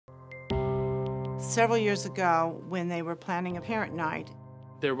Several years ago, when they were planning a parent night,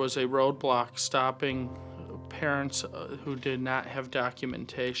 there was a roadblock stopping parents who did not have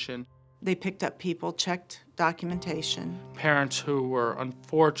documentation. they picked up people, checked documentation. Parents who were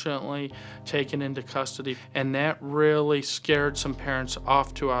unfortunately taken into custody, and that really scared some parents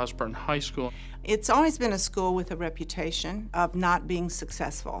off to Osborn High School. It's always been a school with a reputation of not being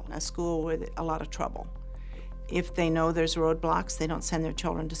successful, a school with a lot of trouble. If they know there's roadblocks, they don't send their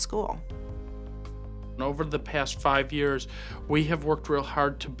children to school. Over the past 5 years, we have worked real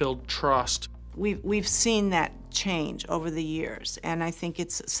hard to build trust. We've seen that change over the years, and I think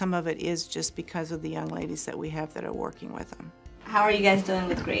some of it is just because of the young ladies that we have that are working with them. How are you guys doing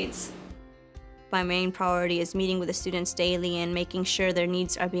with grades? My main priority is meeting with the students daily and making sure their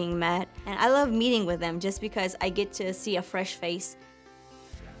needs are being met. And I love meeting with them just because I get to see a fresh face.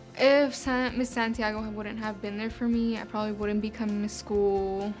 If Miss Santiago wouldn't have been there for me, I probably wouldn't be coming to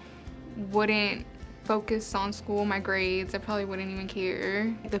school, wouldn't focus on school, my grades, I probably wouldn't even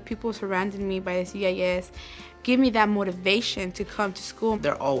care. The people surrounding me by the CIS give me that motivation to come to school.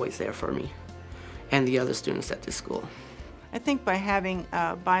 They're always there for me and the other students at this school. I think by having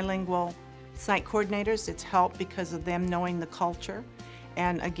bilingual site coordinators, it's helped because of them knowing the culture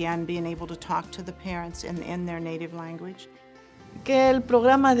and, again, being able to talk to the parents in their native language. Que el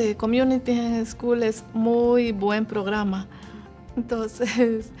programa de Community School es muy buen programa.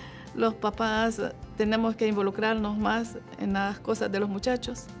 Entonces, los papás tenemos que involucrarnos más en las cosas de los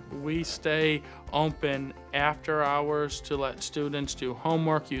muchachos. We stay open after hours to let students do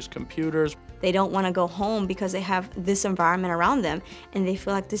homework, use computers. They don't want to go home because they have this environment around them and they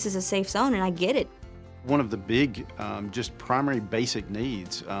feel like this is a safe zone, and I get it. One of the big, just primary basic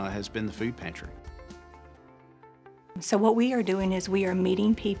needs has been the food pantry. So what we are doing is we are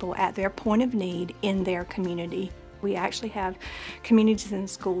meeting people at their point of need in their community. We actually have communities and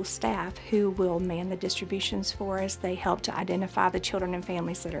school staff who will man the distributions for us. They help to identify the children and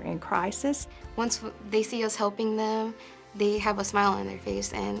families that are in crisis. Once they see us helping them, they have a smile on their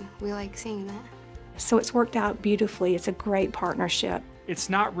face, and we like seeing that. So it's worked out beautifully. It's a great partnership. It's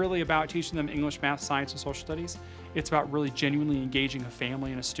not really about teaching them English, math, science, and social studies. It's about really genuinely engaging a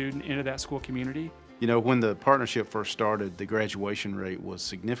family and a student into that school community. You know, when the partnership first started, the graduation rate was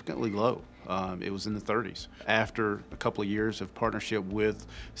significantly low. It was in the 30s. After a couple of years of partnership with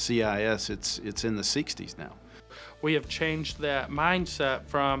CIS, it's in the 60s now. We have changed that mindset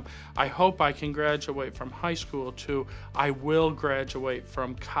from, I hope I can graduate from high school, to I will graduate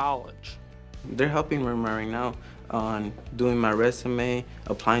from college. They're helping me right now on doing my resume,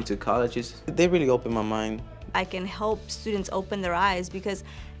 applying to colleges. They really opened my mind. I can help students open their eyes because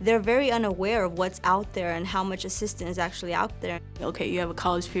they're very unaware of what's out there and how much assistance is actually out there. Okay, you have a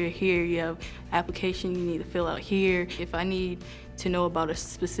college fair here, you have application you need to fill out here. If I need to know about a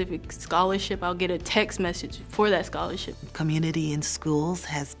specific scholarship, I'll get a text message for that scholarship. Community in Schools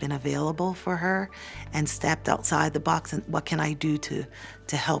has been available for her and stepped outside the box and what can I do to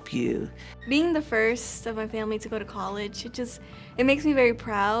help you? Being the first of my family to go to college, it makes me very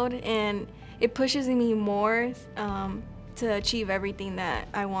proud, and it pushes me more to achieve everything that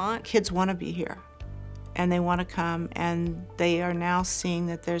I want. Kids want to be here, and they want to come, and they are now seeing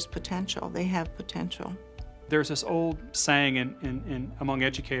that there's potential. They have potential. There's this old saying among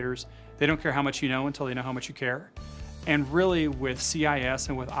educators, they don't care how much you know until they know how much you care. And really with CIS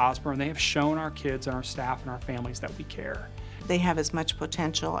and with Osborn, they have shown our kids and our staff and our families that we care. They have as much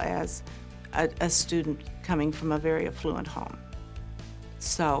potential as a student coming from a very affluent home.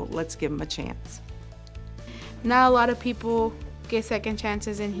 So let's give them a chance. Not a lot of people get second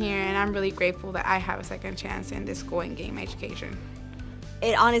chances in here, and I'm really grateful that I have a second chance in this school and game education.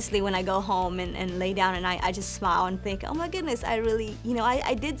 It honestly, when I go home and lay down at night, I just smile and think, oh my goodness, I really,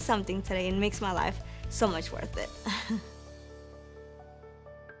 I did something today, and it makes my life so much worth it.